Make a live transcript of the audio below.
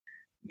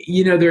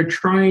they're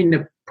trying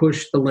to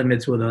push the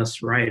limits with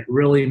us, right?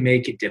 Really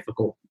make it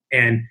difficult.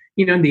 And,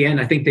 in the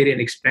end, I think they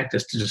didn't expect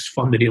us to just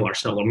fund the deal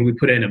ourselves. I mean, we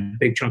put in a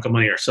big chunk of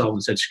money ourselves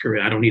and said, screw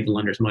it, I don't need the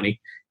lender's money,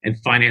 and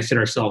financed it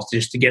ourselves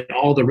just to get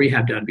all the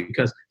rehab done.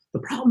 Because the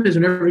problem is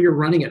whenever you're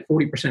running at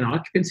 40%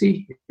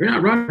 occupancy, you're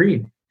not running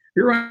green,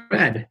 you're running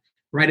red,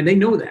 right? And they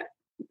know that.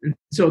 And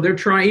so they're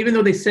trying, even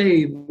though they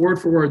say word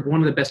for word,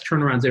 one of the best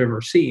turnarounds they've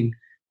ever seen,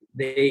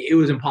 it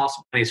was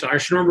impossible. So I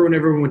just remember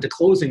whenever we went to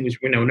closing,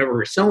 whenever we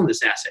were selling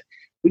this asset,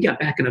 we got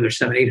back another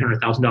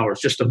 $700,000-$800,000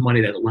 just of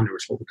money that the lender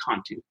was holding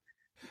on to.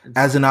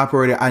 As an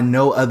operator, I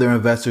know other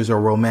investors are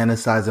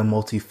romanticizing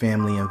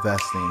multifamily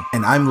investing,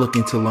 and I'm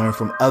looking to learn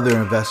from other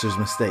investors'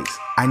 mistakes.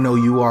 I know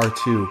you are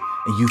too,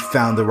 and you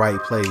found the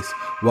right place.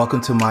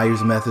 Welcome to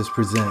Myers Methods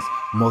Presents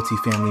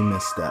Multifamily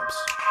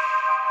Missteps.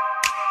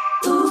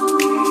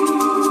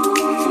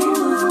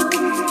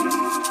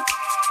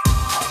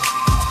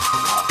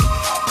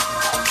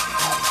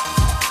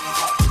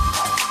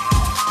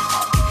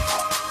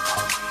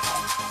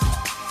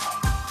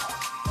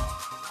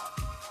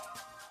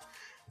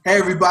 Hey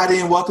everybody,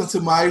 and welcome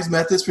to Myers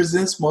Methods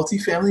Presents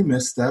Multifamily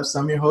Missteps.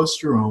 I'm your host,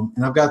 Jerome,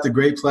 and I've got the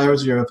great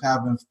pleasure of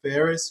having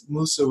Faris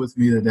Musa with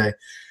me today.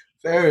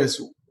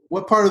 Faris,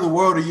 what part of the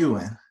world are you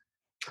in?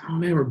 Oh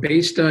man, we're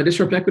based,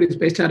 Disrupt Equity is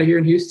based out of here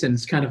in Houston.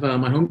 It's kind of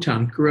my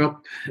hometown. Grew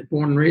up,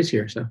 born and raised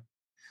here. So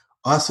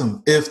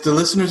awesome. If the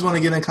listeners want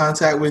to get in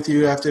contact with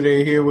you after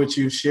they hear what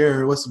you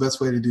share, what's the best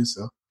way to do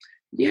so?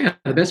 Yeah,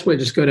 the best way,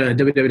 just go to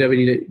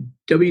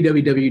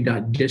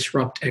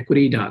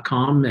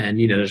www.disruptequity.com, and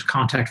there's a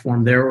contact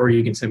form there, or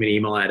you can send me an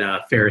email at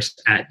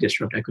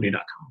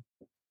faris@disruptequity.com.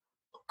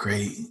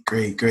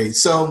 Great.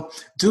 So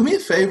do me a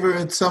favor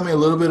and tell me a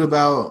little bit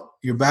about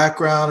your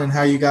background and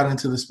how you got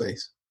into the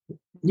space.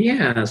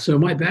 Yeah, so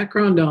my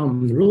background,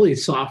 really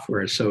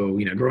software. So,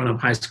 growing up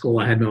high school,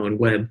 I had my own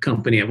web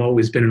company. I've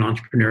always been an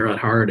entrepreneur at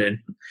heart, and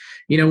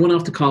went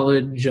off to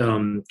college.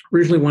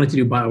 Originally wanted to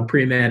do bio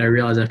pre-med. I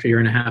realized after a year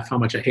and a half how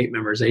much I hate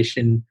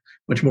memorization,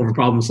 much more of a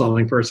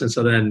problem-solving person.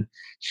 So then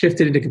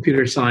shifted into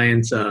computer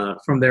science.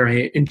 From there,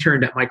 I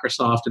interned at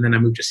Microsoft, and then I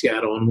moved to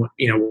Seattle and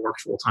worked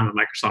full-time at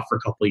Microsoft for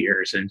a couple of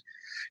years. And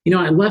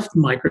I left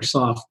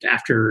Microsoft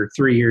after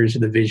 3 years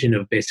with a vision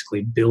of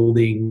basically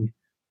building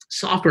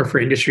software for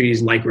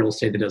industries like real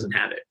estate that doesn't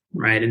have it,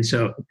 right? And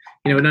so,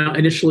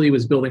 initially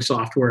was building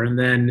software, and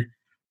then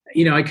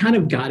I kind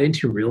of got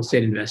into real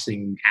estate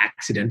investing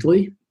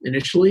accidentally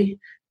initially,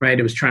 right?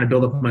 I was trying to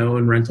build up my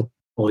own rental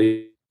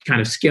portfolio,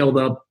 kind of scaled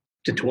up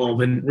to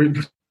 12, and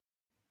it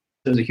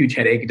was a huge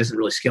headache. It doesn't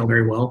really scale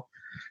very well.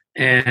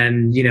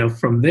 And,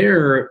 from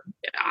there,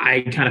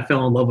 I kind of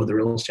fell in love with the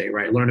real estate,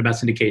 right? Learned about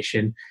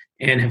syndication,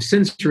 and have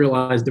since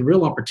realized the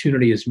real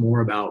opportunity is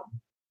more about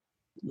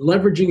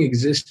leveraging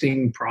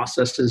existing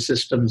processes,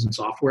 systems, and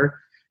software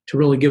to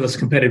really give us a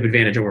competitive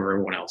advantage over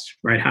everyone else,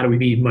 right? How do we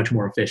be much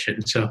more efficient?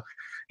 And so,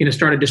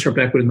 started Disrupt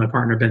Equity with my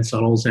partner, Ben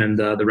Suttles, and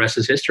the rest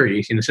is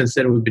history. Since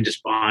then, we've been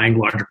just buying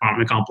large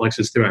apartment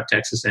complexes throughout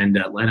Texas and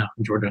Atlanta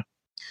and Georgia.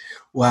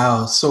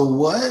 Wow. So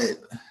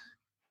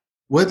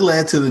what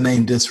led to the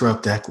name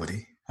Disrupt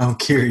Equity? I'm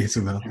curious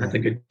about that. That's a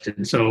good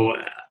question. So,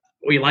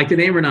 you like the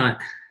name or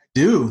not?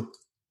 Do.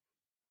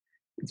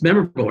 It's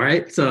memorable,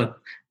 right? So,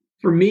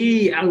 for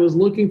me, I was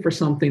looking for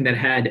something that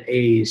had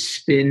a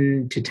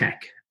spin to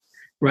tech.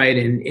 Right.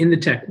 And in the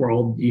tech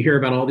world, you hear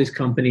about all these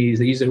companies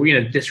that use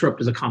it. Disrupt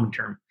is a common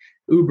term.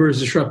 Uber is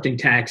disrupting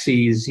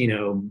taxis,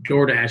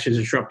 DoorDash is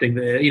disrupting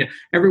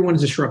everyone's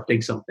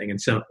disrupting something. And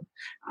so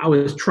I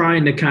was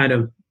trying to kind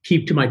of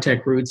keep to my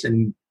tech roots,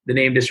 and the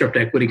name Disrupt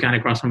Equity kind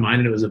of crossed my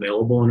mind, and it was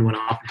available, and went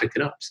off and picked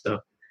it up. So,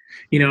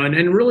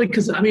 and really,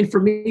 because for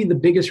me, the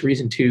biggest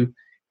reason too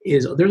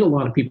is there's a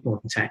lot of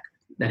people in tech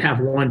that have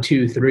 $1,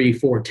 $2, $3,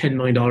 $4, $10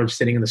 million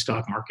sitting in the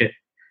stock market.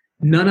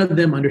 None of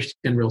them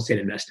understand real estate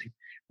investing.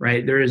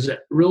 Right. There is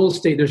real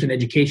estate. There's an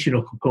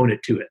educational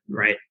component to it.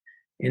 Right.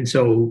 And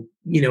so,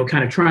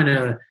 kind of trying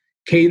to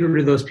cater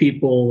to those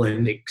people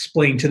and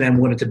explain to them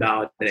what it's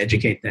about and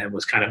educate them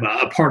was kind of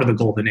a part of the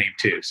goal of the name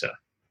too. So.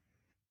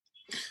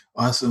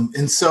 Awesome.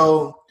 And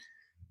so,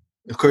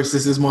 of course,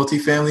 this is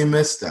Multifamily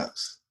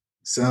Missteps.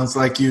 Sounds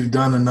like you've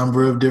done a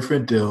number of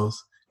different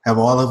deals. Have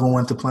all of them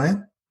went to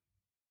plan?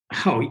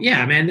 Oh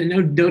yeah, man!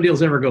 No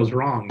deals ever goes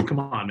wrong. Come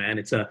on, man!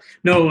 It's as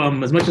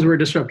much as we're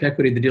Disrupt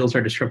Equity, the deals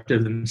are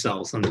disruptive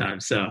themselves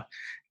sometimes. So,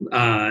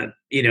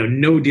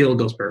 no deal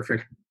goes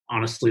perfect.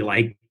 Honestly,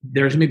 like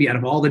there's maybe out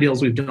of all the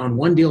deals we've done,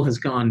 one deal has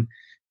gone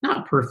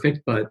not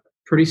perfect, but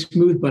pretty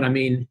smooth. But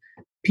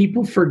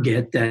people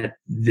forget that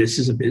this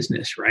is a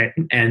business, right?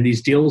 And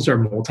these deals are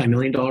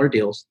multi-million-dollar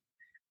deals.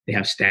 They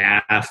have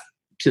staff,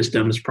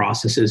 systems,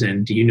 processes,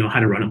 and do you know how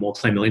to run a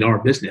multi-million-dollar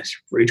business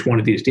for each one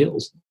of these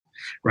deals?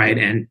 Right.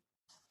 And,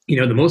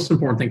 the most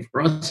important thing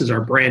for us is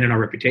our brand and our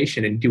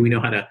reputation. And do we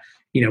know how to,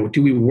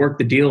 do we work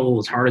the deal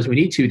as hard as we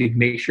need to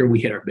make sure we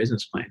hit our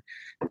business plan?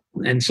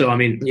 And so,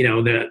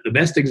 the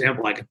best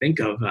example I could think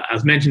of, I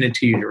was mentioning it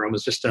to you, Jerome,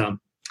 was just,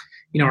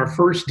 our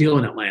first deal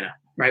in Atlanta,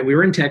 right? We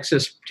were in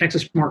Texas.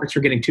 Texas markets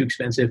were getting too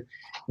expensive.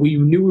 we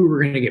knew we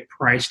were going to get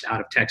priced out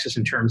of Texas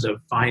in terms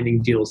of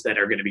finding deals that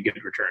are going to be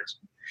good returns.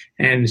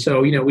 And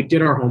so, we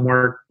did our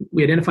homework.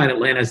 We identified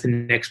Atlanta as the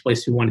next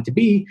place we wanted to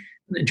be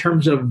in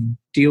terms of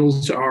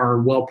deals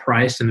are well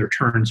priced and the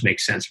returns make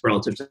sense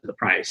relative to the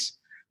price.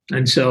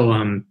 And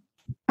so,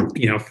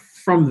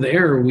 from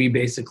there, we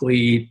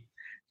basically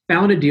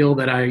found a deal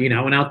that I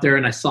went out there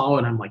and I saw it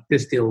and I'm like,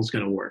 this deal is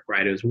going to work,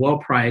 right? It was well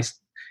priced.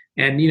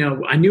 And,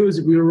 I knew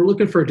we were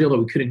looking for a deal that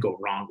we couldn't go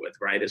wrong with,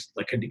 right? It's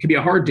like, it could be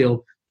a hard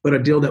deal, but a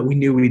deal that we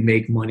knew we'd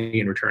make money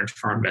in returns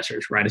for our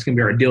investors, right? It's going to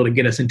be our deal to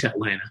get us into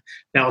Atlanta.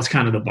 That was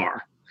kind of the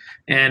bar.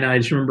 And I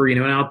just remember,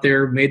 went out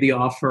there, made the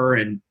offer,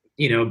 and,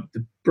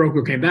 the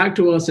broker came back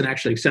to us and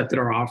actually accepted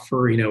our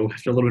offer,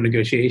 after a little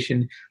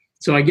negotiation.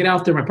 So I get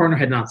out there. My partner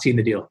had not seen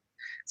the deal.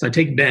 So I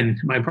take Ben,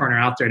 my partner,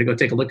 out there to go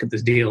take a look at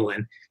this deal.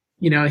 And,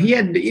 he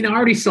had, I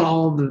already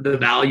saw the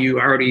value.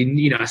 I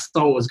already, I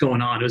saw what was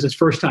going on. It was his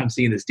first time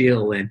seeing this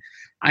deal. And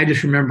I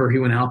just remember he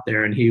went out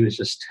there and he was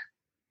just,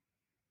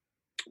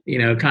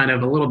 kind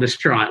of a little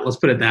distraught. Let's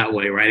put it that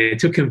way, right? It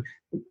took him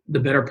the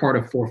better part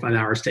of 4 or 5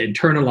 hours to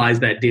internalize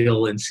that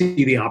deal and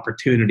see the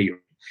opportunity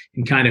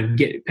and kind of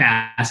get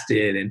past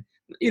it. And,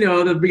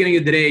 at the beginning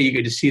of the day, you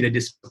could just see the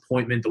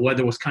disappointment. The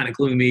weather was kind of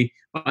gloomy.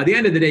 By the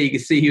end of the day, you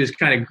could see he was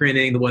kind of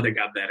grinning. The weather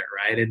got better,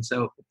 right? And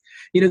so,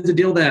 it's a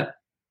deal that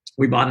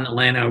we bought in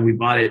Atlanta. We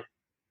bought it,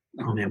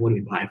 what did we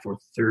buy it for?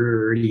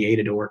 $38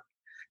 a door.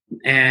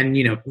 And,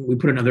 we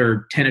put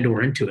another 10 a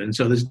door into it. And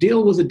so this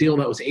deal was a deal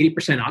that was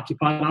 80%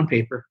 occupied on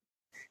paper.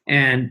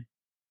 And,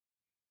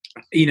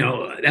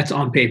 that's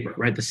on paper,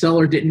 right? The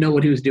seller didn't know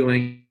what he was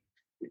doing.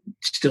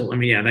 Still,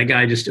 that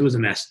guy it was a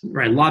mess,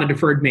 right? A lot of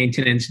deferred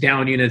maintenance,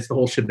 down units, the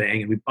whole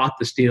shebang. And we bought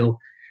this deal.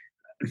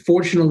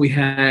 Unfortunately, we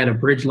had a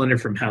bridge lender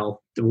from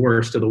hell, the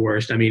worst of the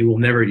worst. We'll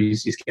never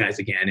use these guys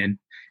again. And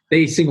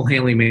they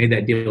single-handedly made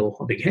that deal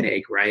a big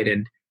headache, right?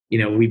 And,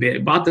 we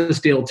bought this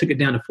deal, took it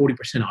down to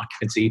 40%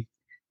 occupancy,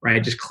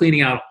 right? Just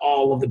cleaning out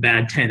all of the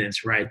bad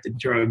tenants, right? The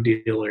drug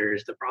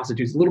dealers, the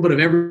prostitutes, a little bit of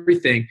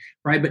everything,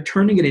 right? But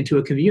turning it into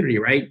a community,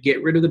 right?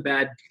 Get rid of the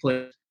bad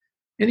place.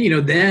 And,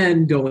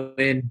 then go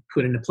in,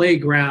 put in a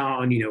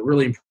playground,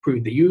 really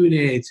improve the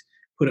units,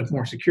 put up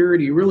more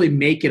security, really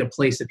make it a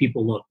place that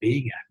people love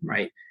being at,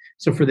 right?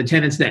 So for the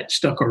tenants that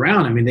stuck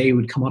around, they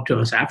would come up to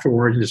us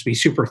afterwards and just be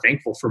super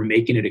thankful for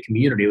making it a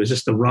community. It was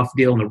just the rough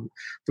deal in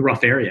the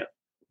rough area.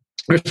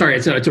 Or sorry,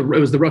 it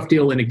was the rough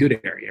deal in a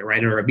good area,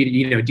 right? Or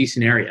a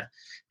decent area.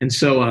 And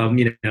so,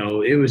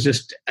 it was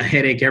just a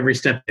headache every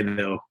step in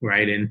though,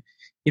 right? And,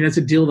 it's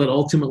a deal that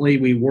ultimately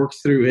we worked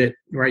through it,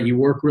 right? You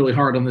work really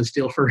hard on this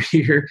deal for a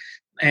year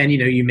and,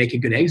 you make a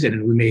good exit,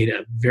 and we made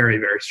a very,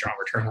 very strong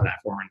return on that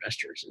for our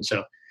investors. And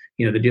so,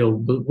 the deal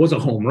was a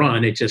home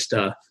run. It just,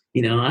 I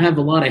have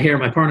a lot of hair.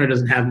 My partner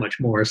doesn't have much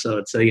more. So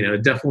it's,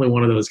 definitely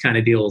one of those kind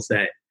of deals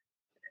that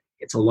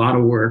it's a lot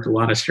of work, a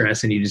lot of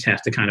stress, and you just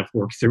have to kind of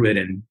work through it.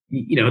 And,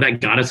 that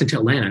got us into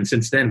Atlanta. And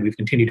since then, we've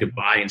continued to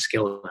buy and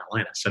scale in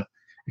Atlanta. So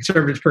it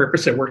served its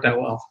purpose. It worked out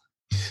well.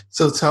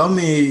 So tell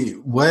me,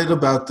 what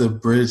about the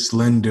bridge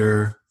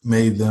lender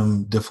made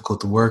them difficult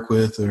to work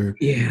with? Or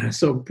Yeah,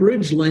 so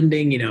bridge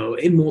lending, in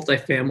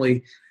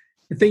multifamily,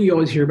 the thing you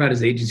always hear about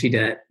is agency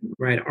debt,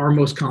 right? Our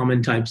most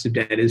common types of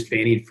debt is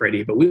Fannie and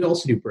Freddie, but we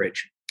also do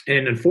bridge.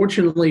 And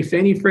unfortunately,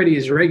 Fannie and Freddie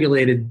is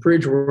regulated,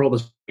 bridge world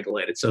is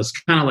regulated. So it's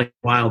kind of like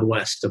Wild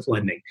West of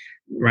lending,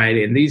 right?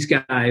 And these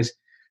guys,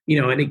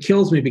 and it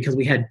kills me because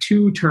we had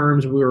two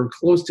terms. We were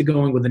close to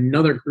going with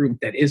another group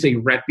that is a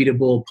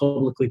reputable,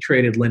 publicly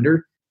traded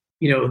lender.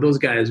 Those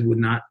guys would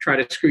not try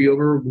to screw you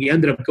over. We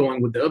ended up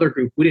going with the other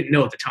group. We didn't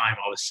know at the time,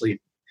 obviously,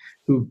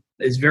 who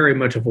is very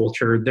much a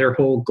vulture. Their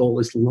whole goal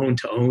is loan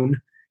to own,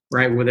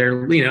 right? Where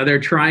they're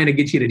trying to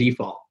get you to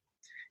default.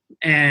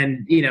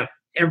 And,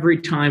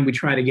 every time we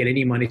try to get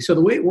any money. So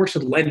the way it works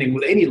with lending,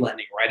 with any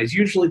lending, right, is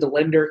usually the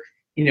lender,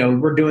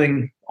 we're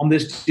doing on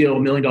this deal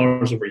 $1 million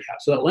of rehab.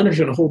 So that lender's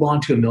going to hold on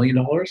to $1 million.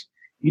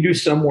 You do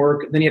some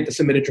work, then you have to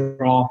submit a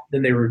draw,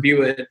 then they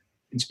review it,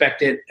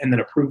 inspect it, and then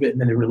approve it, and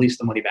then they release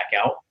the money back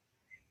out.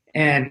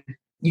 And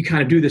you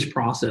kind of do this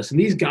process. And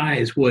these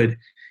guys would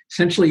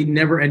essentially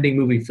never-ending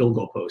moving field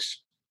goal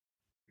posts,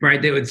 right?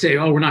 They would say,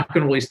 oh, we're not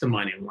going to release the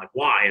money. I'm like,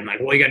 why? And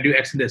like, well, you got to do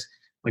X and this.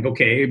 I'm like,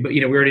 okay, but,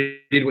 we already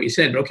did what you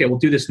said, but okay, we'll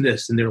do this and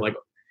this. And they're like,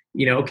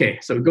 okay,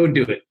 so go and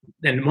do it.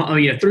 Then,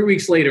 3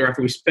 weeks later,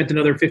 after we spent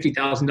another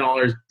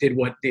 $50,000, did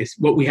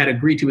what we had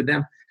agreed to with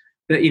them,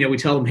 that, we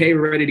tell them, hey,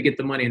 we're ready to get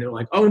the money. And they're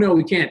like, oh, no,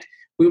 we can't.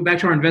 We went back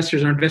to our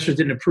investors, and our investors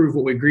didn't approve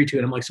what we agreed to.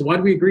 And I'm like, so why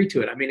did we agree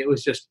to it? It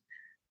was just,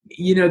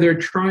 they're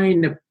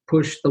trying to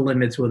push the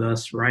limits with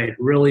us, right?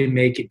 Really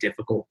make it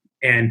difficult.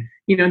 And,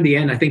 in the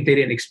end, I think they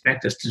didn't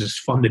expect us to just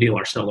fund the deal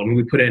ourselves.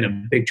 We put in a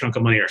big chunk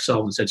of money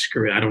ourselves and said,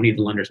 screw it, I don't need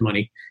the lender's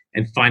money,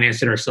 and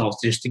financed it ourselves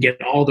just to get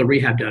all the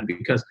rehab done.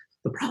 Because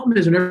the problem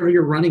is whenever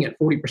you're running at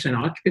 40%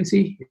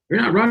 occupancy,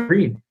 you're not running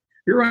green,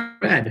 you're running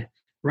red,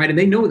 right? And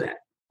they know that.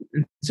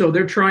 And so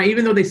they're trying,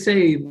 even though they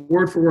say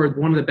word for word,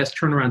 one of the best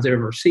turnarounds they've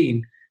ever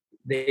seen,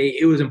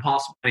 it was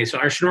impossible. So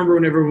I just remember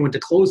whenever we went to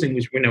closing,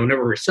 whenever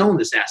we were selling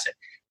this asset,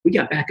 we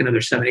got back another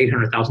 $700,000,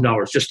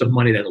 $800,000 just of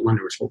money that the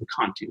lender was holding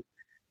on to.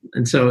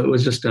 And so it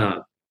was just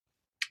that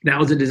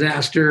was a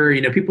disaster.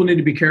 People need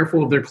to be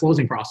careful of their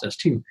closing process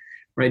too,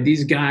 right?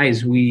 These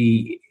guys,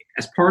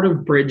 as part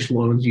of bridge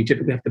loans, you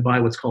typically have to buy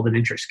what's called an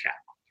interest cap,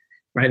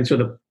 right? And so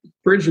the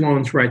bridge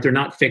loans, right, they're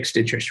not fixed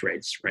interest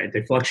rates, right?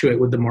 They fluctuate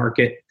with the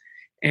market.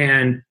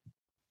 And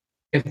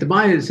if to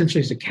buy it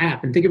essentially as a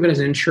cap, and think of it as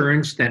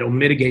insurance that will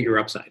mitigate your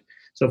upside.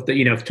 So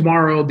if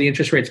tomorrow the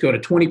interest rates go to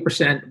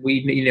 20%,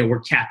 we're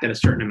capped at a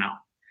certain amount.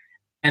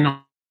 And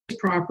on this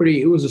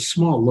property, it was a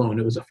small loan.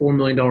 It was a $4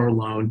 million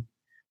loan.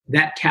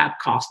 That cap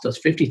cost us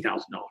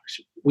 $50,000.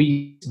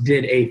 We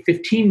did a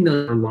 $15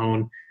 million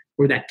loan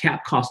where that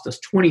cap cost us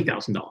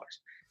 $20,000.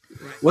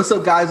 Right. What's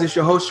up, guys? It's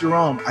your host,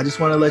 Jerome. I just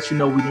want to let you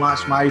know we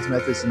launched Myers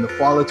Methods in the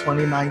fall of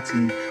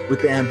 2019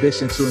 with the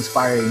ambition to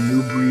inspire a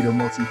new breed of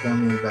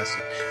multifamily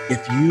investor.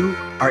 If you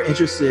are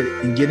interested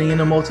in getting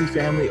into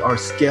multifamily or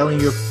scaling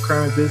your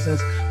current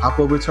business, hop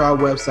over to our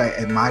website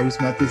at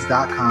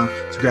myersmethods.com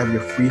to grab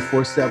your free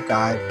 4-step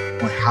guide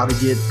on how to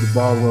get the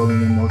ball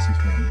rolling in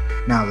multifamily.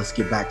 Now let's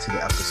get back to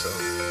the episode.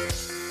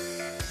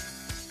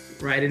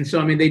 Right. And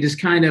so, they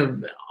just kind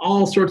of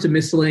all sorts of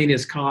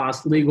miscellaneous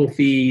costs, legal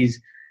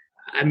fees.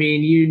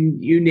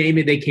 You name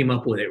it, they came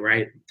up with it,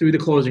 right? Through the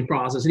closing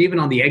process and even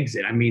on the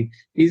exit.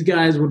 These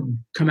guys would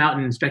come out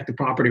and inspect the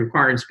property,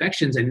 require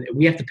inspections, and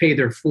we have to pay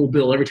their full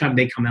bill every time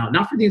they come out.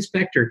 Not for the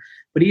inspector,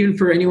 but even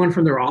for anyone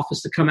from their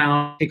office to come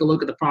out, take a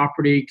look at the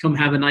property, come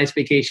have a nice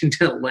vacation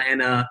to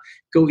Atlanta,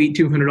 go eat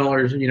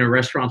 $200,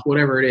 restaurants,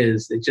 whatever it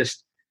is.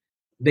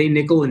 They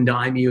nickel and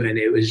dime you. And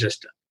it was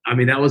just,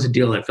 that was a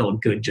deal that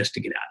felt good just to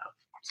get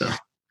out of.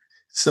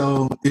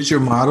 So is your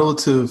model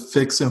to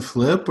fix and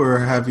flip, or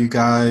have you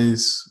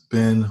guys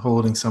been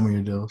holding some of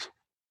your deals?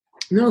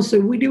 No, so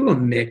we do a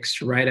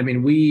mix, right?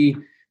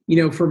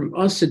 From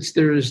us,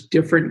 there's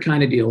different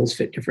kind of deals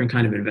fit different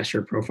kind of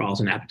investor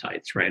profiles and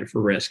appetites, right,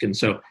 for risk. And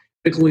so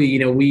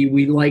typically,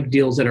 we like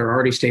deals that are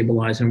already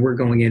stabilized and we're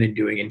going in and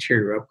doing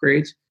interior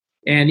upgrades.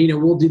 And,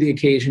 we'll do the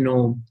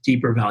occasional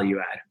deeper value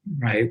add,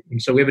 right?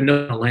 And so we have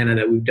another in Atlanta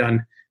that we've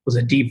done was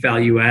a deep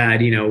value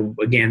add.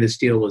 Again, this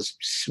deal was,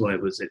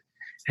 what was it?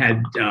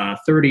 Had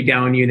 30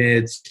 down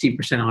units,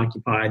 50%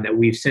 occupied that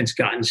we've since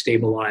gotten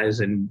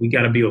stabilized, and we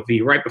got a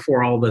BOV right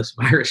before all this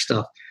virus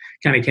stuff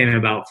kind of came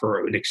about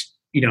for an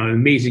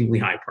amazingly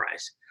high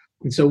price.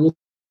 And so we'll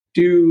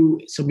do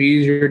some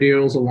easier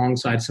deals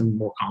alongside some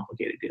more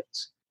complicated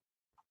deals.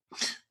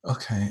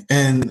 Okay.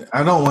 And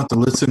I don't want the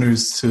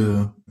listeners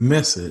to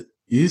miss it.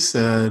 You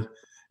said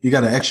you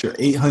got an extra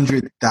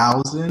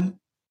 $800,000.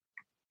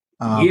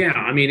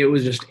 It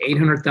was just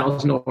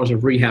 $800,000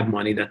 of rehab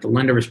money that the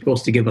lender was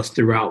supposed to give us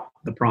throughout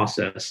the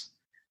process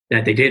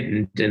that they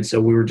didn't. And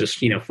so we were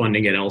just,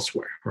 funding it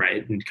elsewhere,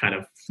 right? And kind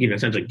of,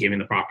 essentially giving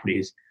the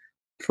properties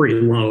free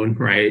loan,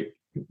 right?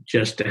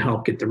 Just to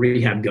help get the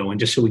rehab going,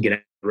 just so we get out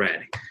of the red.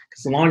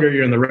 Because the longer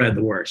you're in the red,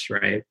 the worse,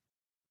 right?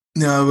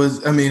 No,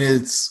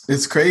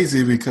 it's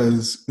crazy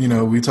because,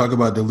 we talk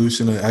about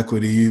dilution of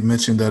equity. You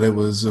mentioned that it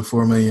was a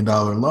 $4 million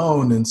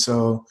loan. And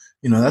so,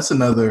 that's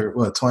another,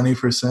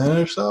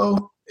 20% or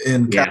so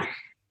in Yeah.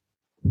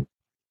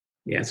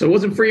 Yeah. So it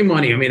wasn't free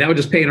money. That was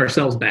just paying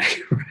ourselves back,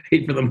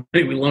 right, for the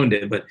money we loaned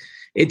it. But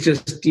it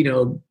just,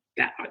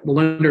 that the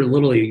lender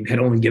literally had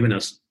only given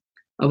us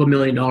of $1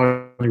 million,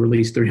 only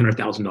released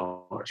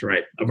 $300,000,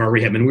 right, of our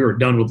rehab. And we were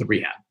done with the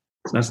rehab.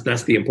 So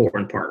that's the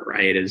important part,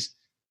 right, is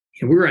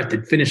we were at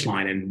the finish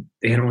line and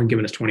they had only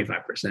given us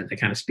 25%. That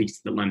kind of speaks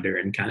to the lender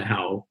and kind of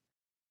how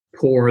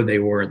poor they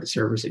were at the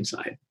servicing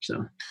side.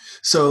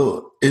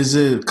 So is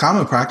it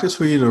common practice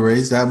for you to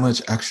raise that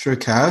much extra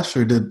cash,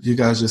 or did you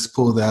guys just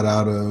pull that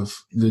out of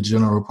the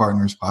general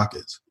partner's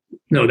pockets?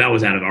 No, that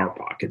was out of our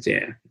pockets.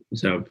 Yeah.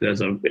 So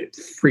there's a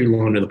free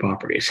loan to the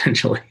property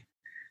essentially.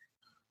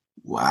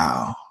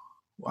 Wow.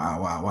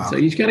 So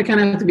you just got to kind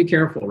of have to be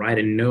careful, right?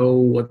 And know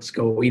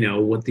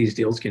what these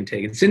deals can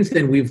take. And since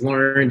then we've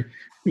learned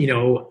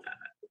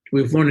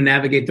to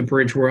navigate the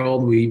bridge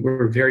world.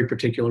 We're very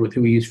particular with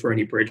who we use for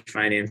any bridge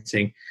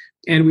financing.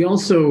 And we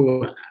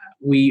also,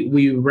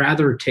 we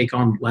rather take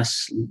on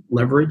less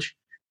leverage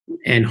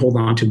and hold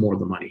on to more of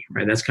the money,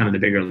 right? That's kind of the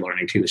bigger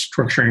learning too, is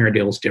structuring our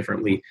deals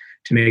differently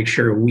to make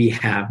sure we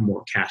have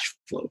more cash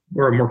flow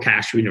or more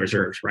cash in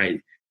reserves,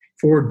 right?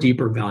 For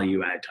deeper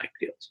value add type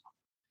deals.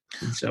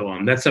 And so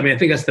I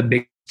think that's the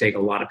big mistake a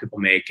lot of people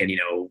make. And,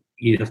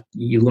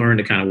 you learn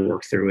to kind of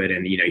work through it,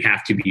 and, you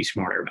have to be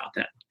smarter about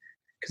that.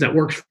 Because that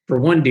works for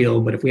one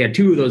deal, but if we had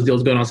two of those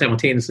deals going on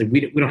simultaneously,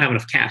 we don't have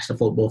enough cash to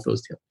float both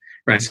those deals,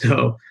 right?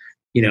 So,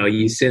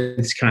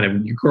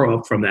 you grow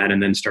up from that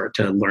and then start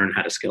to learn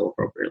how to scale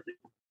appropriately.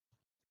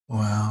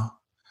 Wow.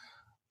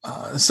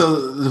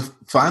 So the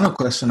final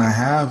question I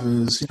have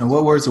is,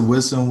 what words of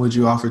wisdom would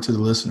you offer to the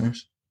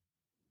listeners?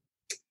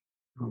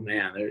 Oh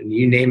man,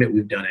 you name it,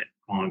 we've done it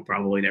on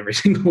probably in every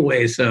single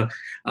way. So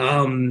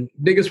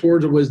biggest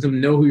words of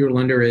wisdom, know who your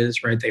lender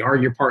is, right? They are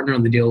your partner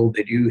on the deal.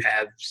 They do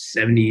have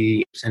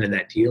 70% of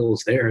that deal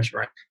is theirs,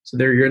 right? So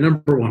they're your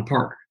number one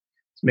partner.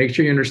 So make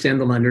sure you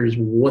understand the lenders,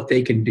 what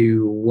they can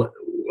do,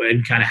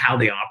 and kind of how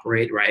they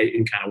operate, right?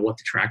 And kind of what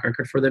the track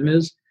record for them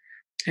is.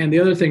 And the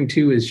other thing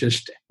too is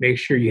just make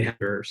sure you have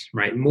reserves,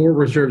 right? More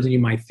reserves than you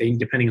might think,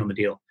 depending on the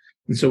deal.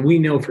 And so we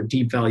know for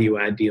deep value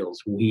add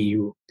deals, we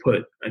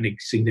put a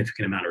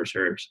significant amount of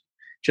reserves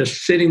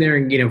just sitting there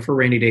and, for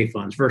rainy day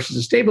funds versus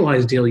a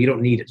stabilized deal, you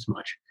don't need as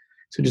much.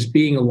 So just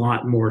being a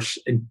lot more,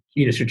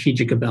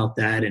 strategic about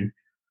that. And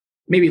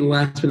maybe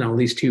last but not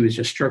least too, is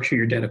just structure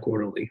your debt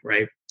accordingly,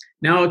 right?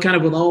 Now, kind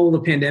of with all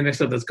the pandemic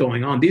stuff that's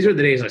going on, these are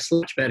the days I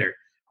sleep better,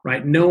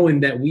 right?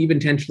 Knowing that we've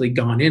intentionally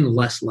gone in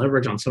less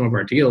leverage on some of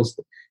our deals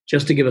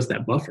just to give us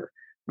that buffer.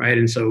 Right.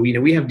 And so,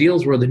 we have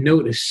deals where the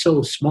note is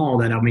so small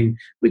that,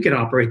 we could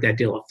operate that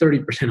deal at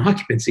 30%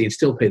 occupancy and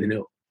still pay the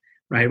note.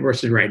 Right.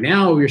 Versus right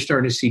now, you're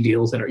starting to see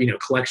deals that are,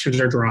 collections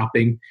are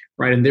dropping.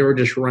 Right. And they were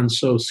just run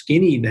so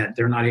skinny that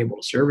they're not able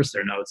to service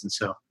their notes. And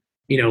so,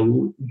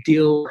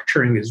 deal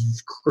structuring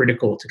is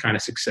critical to kind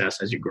of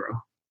success as you grow.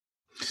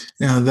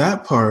 Now,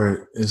 that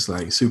part is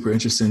like super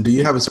interesting. Do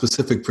you have a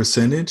specific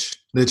percentage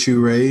that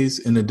you raise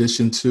in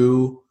addition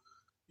to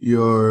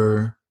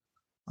your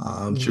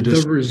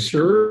the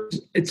reserves?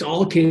 It's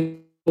all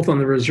came both on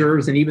the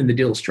reserves and even the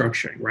deal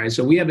structuring, right?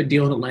 So we have a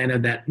deal in Atlanta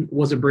that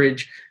was a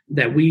bridge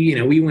that we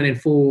went in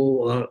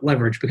full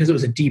leverage because it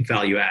was a deep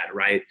value add,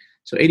 right?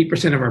 So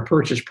 80% of our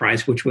purchase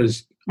price, which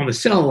was on the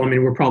sell,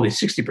 we're probably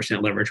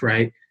 60% leverage,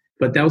 right?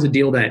 But that was a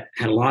deal that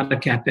had a lot of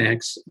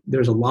CapEx.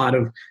 There's a lot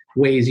of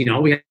ways,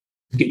 we had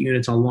to get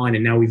units online,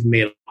 and now we've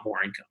made a lot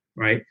more income,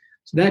 right?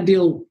 So that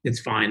deal, it's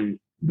fine.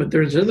 But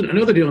there's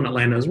another deal in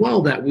Atlanta as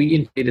well that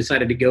we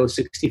decided to go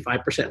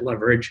 65%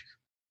 leverage,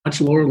 much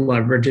lower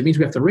leverage. It means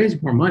we have to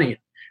raise more money,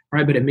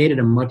 right? But it made it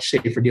a much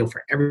safer deal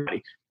for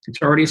everybody.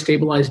 It's already a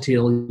stabilized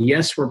deal.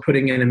 Yes, we're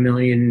putting in $1.2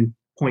 million,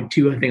 I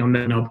think, on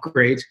that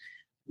upgrades,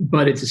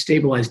 but it's a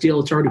stabilized deal.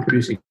 It's already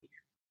producing,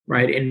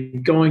 right?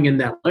 And going in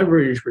that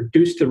leverage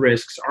reduced the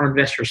risks. Our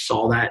investors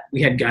saw that.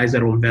 We had guys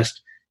that will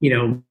invest,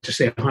 to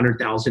say $100,000,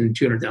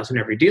 $200,000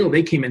 every deal.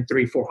 They came in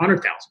 $300,000,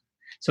 $400,000.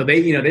 So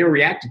they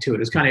reacted to it.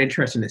 It's kind of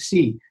interesting to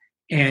see.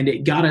 And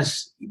it got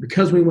us,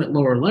 because we went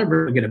lower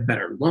leverage, we get a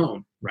better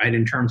loan, right,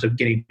 in terms of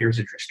getting years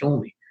interest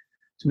only.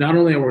 So not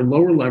only are we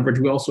lower leverage,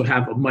 we also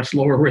have a much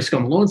lower risk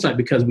on the loan side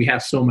because we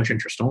have so much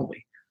interest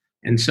only.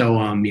 And so,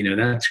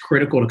 that's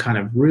critical to kind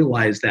of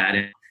realize that.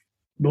 And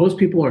most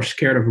people are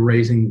scared of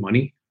raising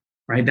money,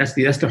 right? That's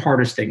the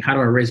hardest thing. How do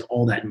I raise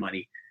all that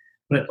money?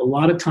 But a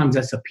lot of times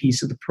that's a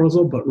piece of the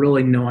puzzle, but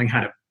really knowing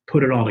how to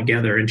put it all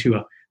together into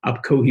a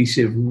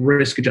cohesive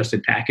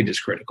risk-adjusted package is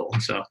critical.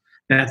 And so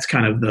that's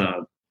kind of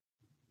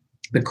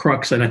the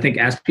crux. And I think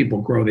as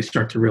people grow, they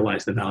start to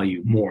realize the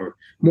value more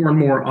and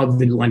more of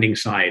the lending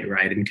side,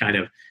 right? And kind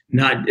of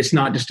it's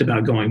not just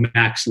about going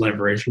max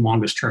leverage,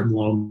 longest term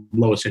loan,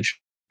 lowest interest,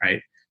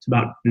 right? It's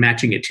about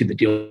matching it to the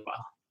deal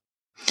file.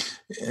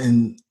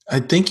 And I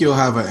think you'll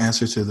have an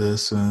answer to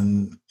this.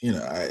 And,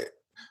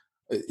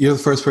 you're the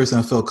first person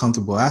I feel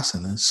comfortable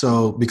asking this.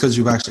 So because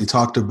you've actually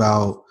talked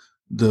about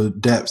the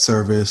debt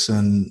service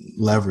and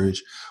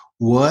leverage,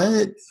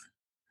 why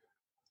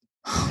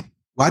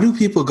do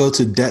people go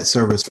to debt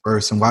service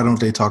first, and why don't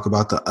they talk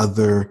about the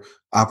other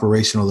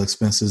operational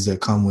expenses that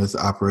come with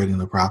operating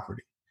the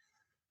property?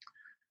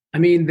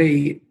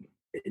 Because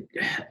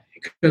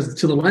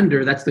to the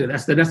lender, that's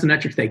the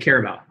metric they care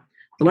about.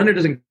 The lender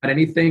doesn't got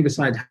anything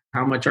besides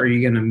how much are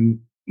you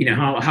going to,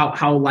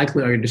 how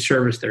likely are you to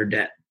service their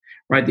debt,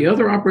 right? The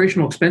other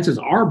operational expenses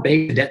are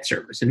based debt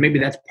service, and maybe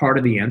that's part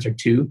of the answer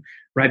too,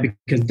 right?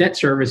 Because debt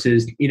service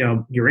is,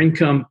 your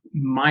income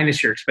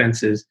minus your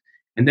expenses,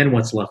 and then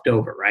what's left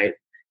over, right?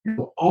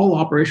 All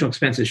operational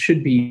expenses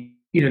should be,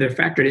 they're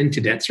factored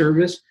into debt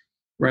service,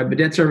 right? But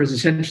debt service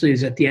essentially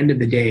is, at the end of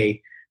the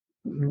day,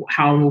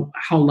 how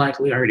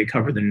likely are you to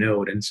cover the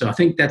note? And so I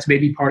think that's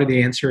maybe part of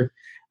the answer.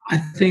 I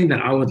think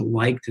that I would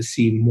like to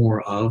see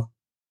more of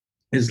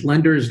is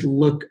lenders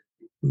look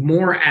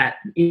more at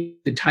the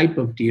type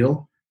of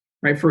deal,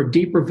 right? For a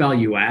deeper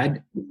value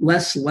add,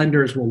 less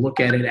lenders will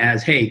look at it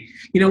as, hey,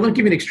 let me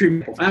give you an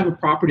extreme example. If I have a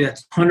property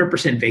that's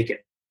 100%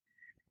 vacant,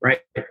 right?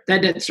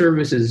 That debt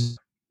service is,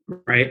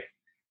 right?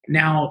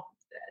 Now,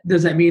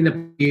 does that mean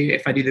that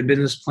if I do the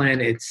business plan,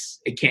 it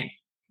can't,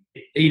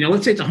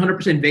 let's say it's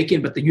 100%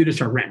 vacant, but the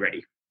units are rent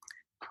ready.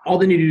 All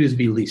they need to do is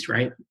be leased,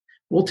 right?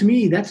 Well, to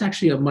me, that's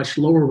actually a much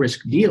lower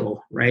risk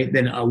deal, right,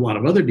 than a lot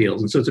of other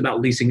deals. And so it's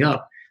about leasing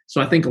up.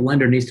 So I think a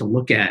lender needs to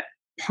look at,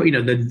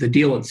 the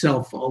deal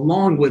itself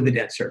along with the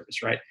debt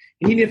service, right?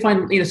 And you need to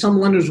find, some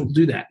lenders will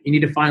do that. You need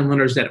to find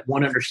lenders that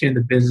want to understand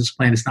the business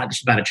plan. It's not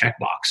just about a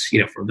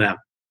checkbox, for them.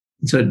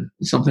 And so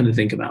something to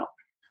think about.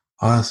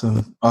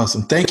 Awesome.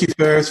 Thank you,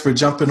 Ferris, for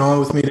jumping on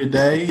with me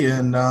today,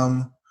 and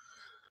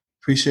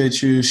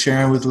appreciate you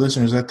sharing with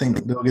listeners. I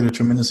think they'll get a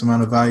tremendous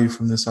amount of value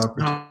from this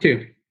opportunity.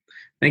 Too.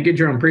 Thank you,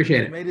 Jerome.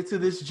 Appreciate it. Made it to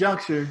this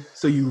juncture,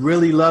 so you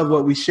really love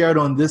what we shared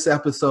on this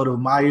episode of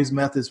Myers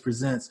Methods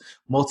Presents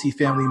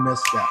Multifamily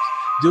Missteps.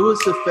 Do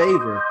us a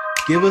favor.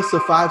 Give us a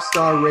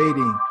 5-star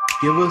rating.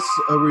 Give us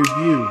a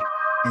review.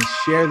 And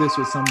share this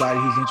with somebody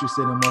who's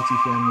interested in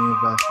multifamily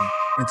investing.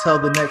 Until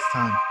the next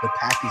time, the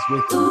pack is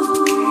with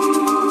you.